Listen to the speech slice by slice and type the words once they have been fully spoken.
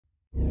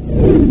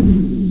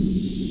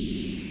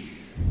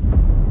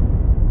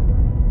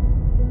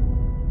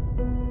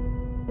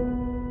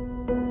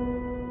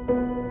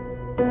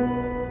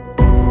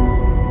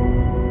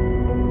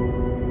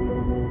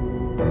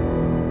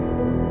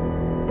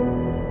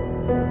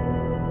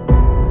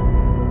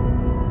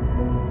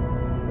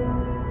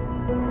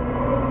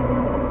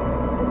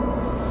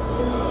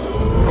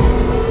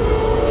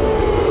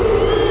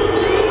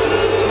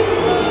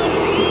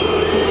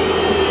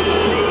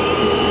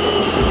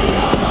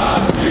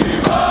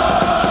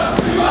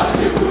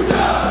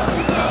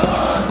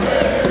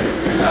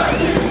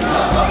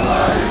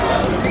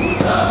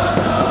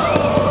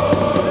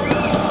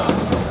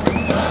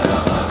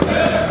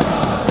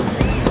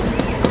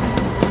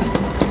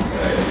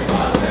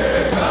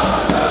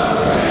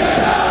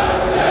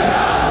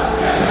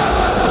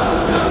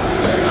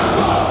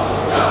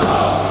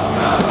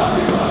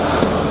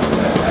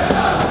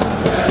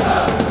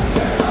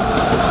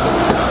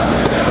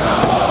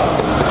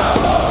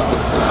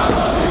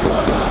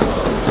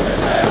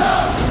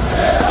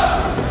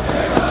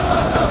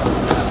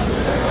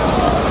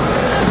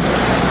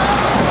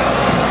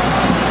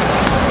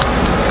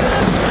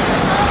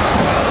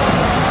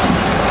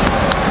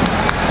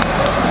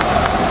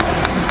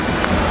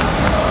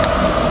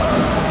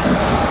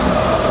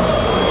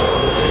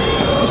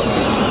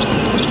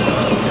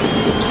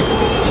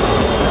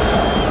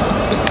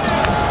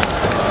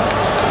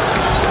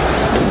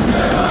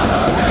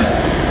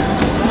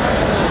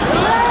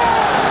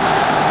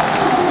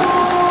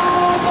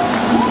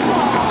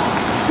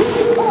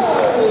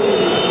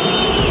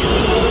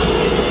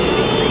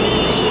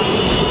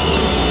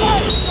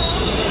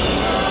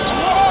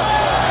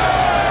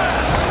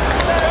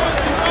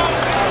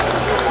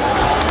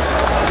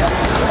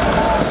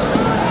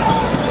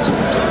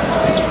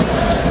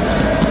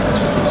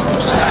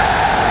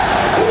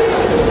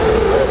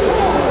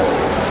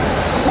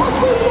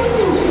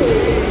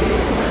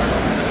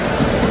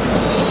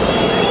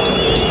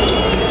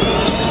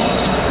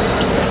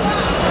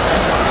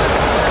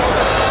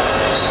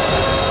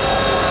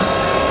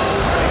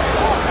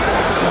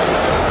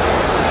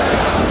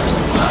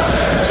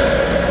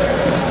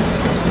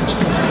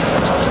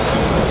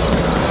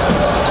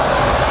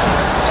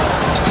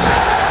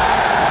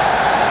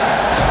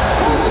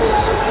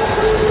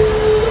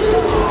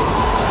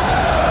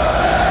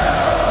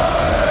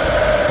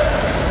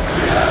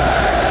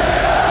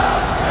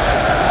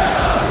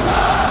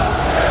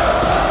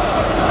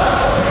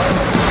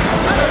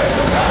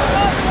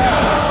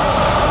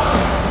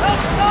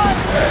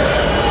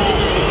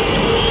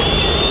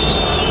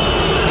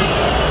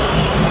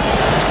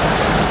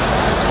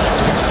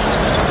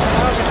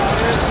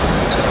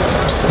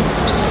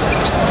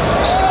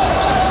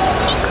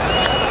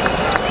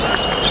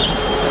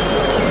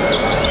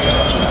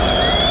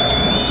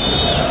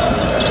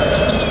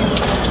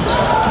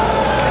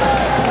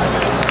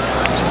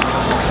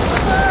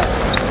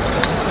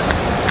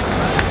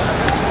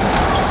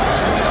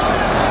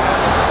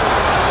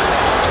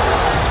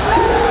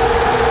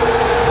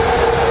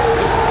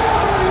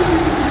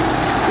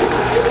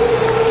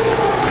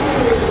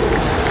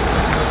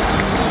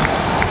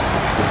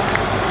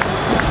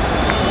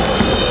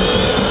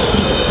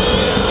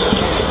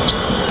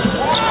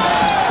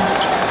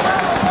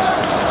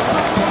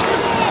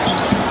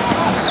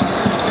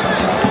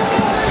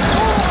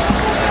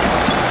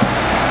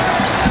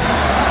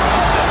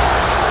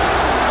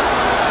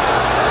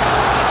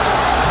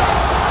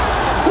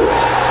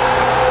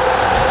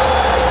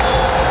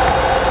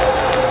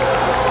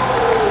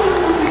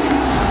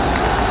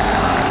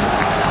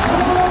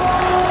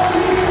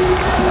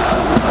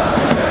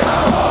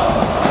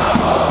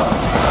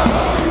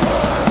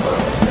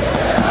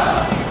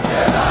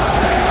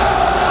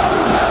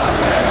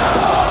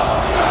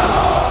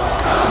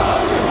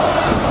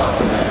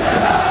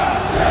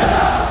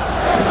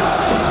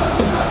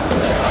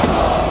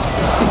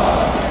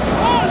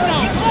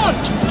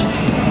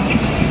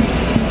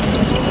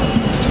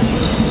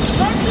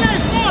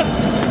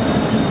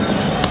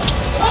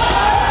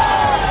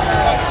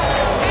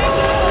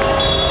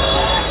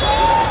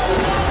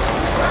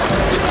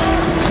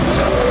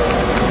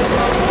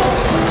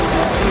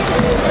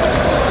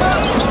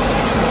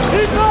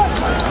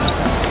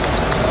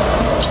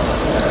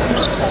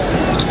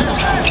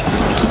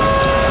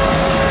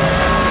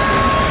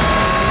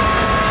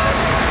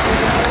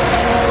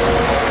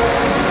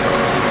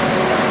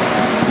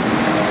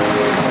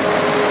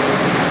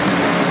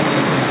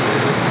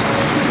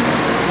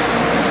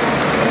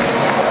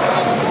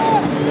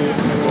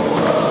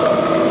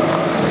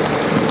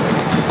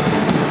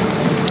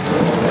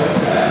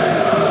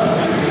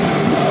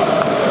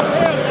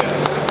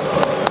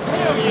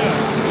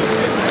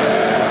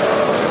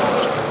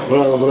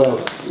bravo.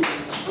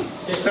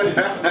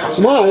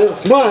 Smile,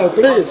 smile,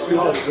 please.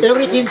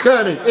 Everything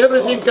coming,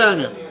 everything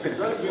coming.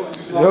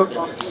 Look,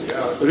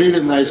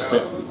 really nice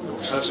step.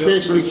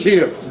 Especially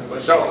here.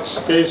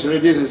 Especially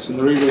this is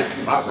really.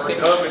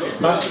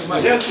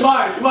 Yes,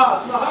 smile,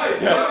 smile, smile.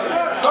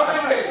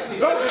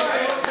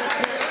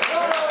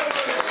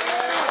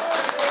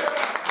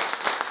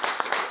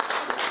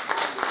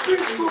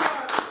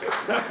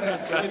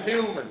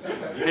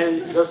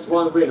 And just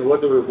one win.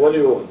 What do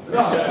you want?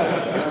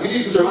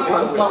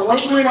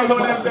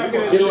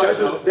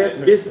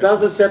 This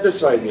doesn't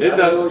satisfy me. It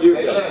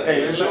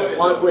doesn't.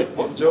 One win.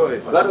 Enjoy.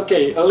 But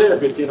okay, a little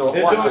bit, you know.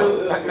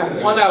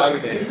 One hour.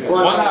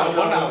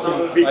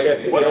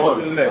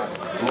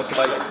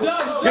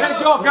 Great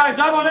job, guys.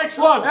 I'm on next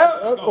one.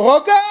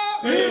 Roca!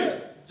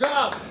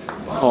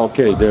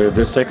 Okay,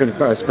 the second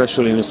half,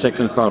 especially in the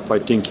second half, I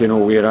think, you know,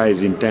 we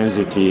rise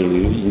intensity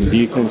in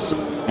defense,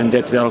 and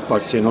that helps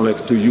us, you know,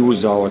 like to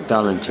use our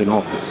talent in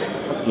offense.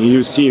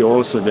 You see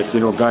also that, you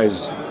know,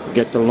 guys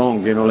get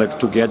along, you know, like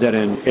together,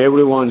 and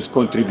everyone's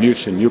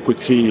contribution. You could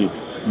see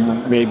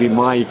maybe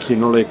Mike, you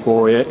know, like,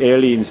 or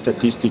Eli in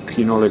statistic,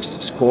 you know, like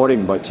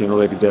scoring, but, you know,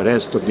 like the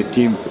rest of the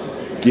team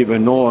give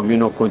enormous, you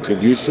know,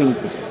 contribution.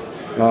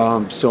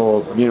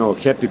 So, you know,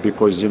 happy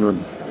because, you know,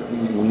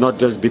 not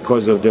just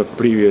because of the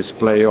previous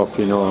playoff,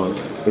 you know,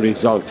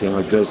 result, you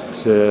know,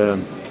 just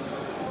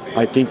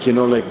I think, you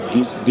know, like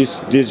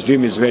this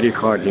dream is very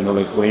hard, you know,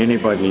 like for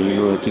anybody, you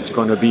know, like it's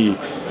gonna be,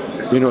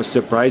 you know,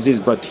 surprises,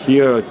 but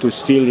here to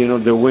steal, you know,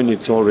 the win,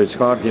 it's always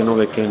hard, you know,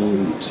 like,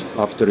 and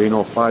after, you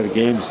know, 5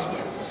 games,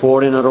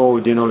 4 in a row,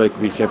 you know, like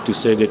we have to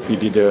say that we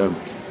did an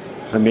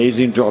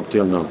amazing job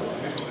till now.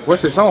 Ouais,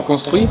 c'est ça, on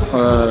construit,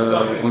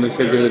 on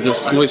essaie de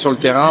se trouver sur le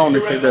terrain, on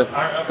essaie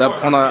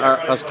d'apprendre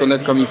à se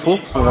connaître comme il faut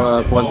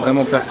pour être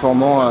vraiment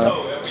performant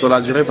sur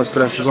la durée parce que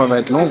la saison elle va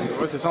être longue.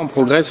 Ouais, c'est ça, on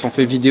progresse, on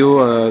fait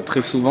vidéo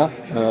très souvent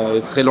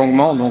et très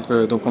longuement, donc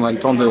on a le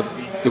temps de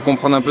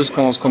comprendre un peu ce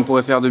qu'on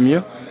pourrait faire de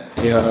mieux.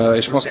 Et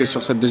je pense que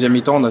sur cette deuxième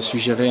mi-temps, on a su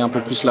gérer un peu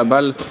plus la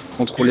balle,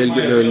 contrôler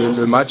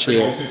le match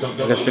et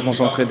rester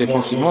concentré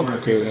défensivement. Donc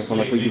on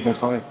a fait du bon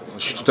travail.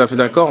 Je suis tout à fait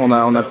d'accord, on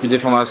a pu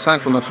défendre à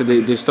 5, on a fait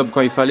des stops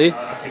quand il fallait,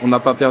 on n'a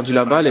pas perdu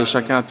la balle et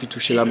chacun a pu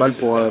toucher la balle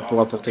pour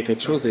apporter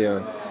quelque chose. Et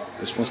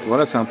je pense que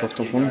voilà, c'est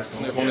important pour nous.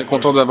 On est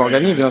content d'avoir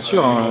gagné, bien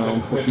sûr, hein, on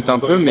profite un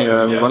peu, mais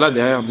voilà,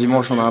 derrière,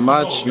 dimanche on a un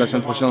match, la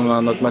semaine prochaine on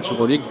a notre match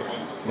EuroLeague.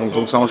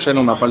 Donc ça enchaîne,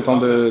 on n'a pas le temps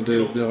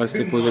de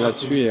rester posé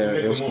là-dessus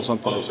et on se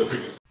concentre par la suite.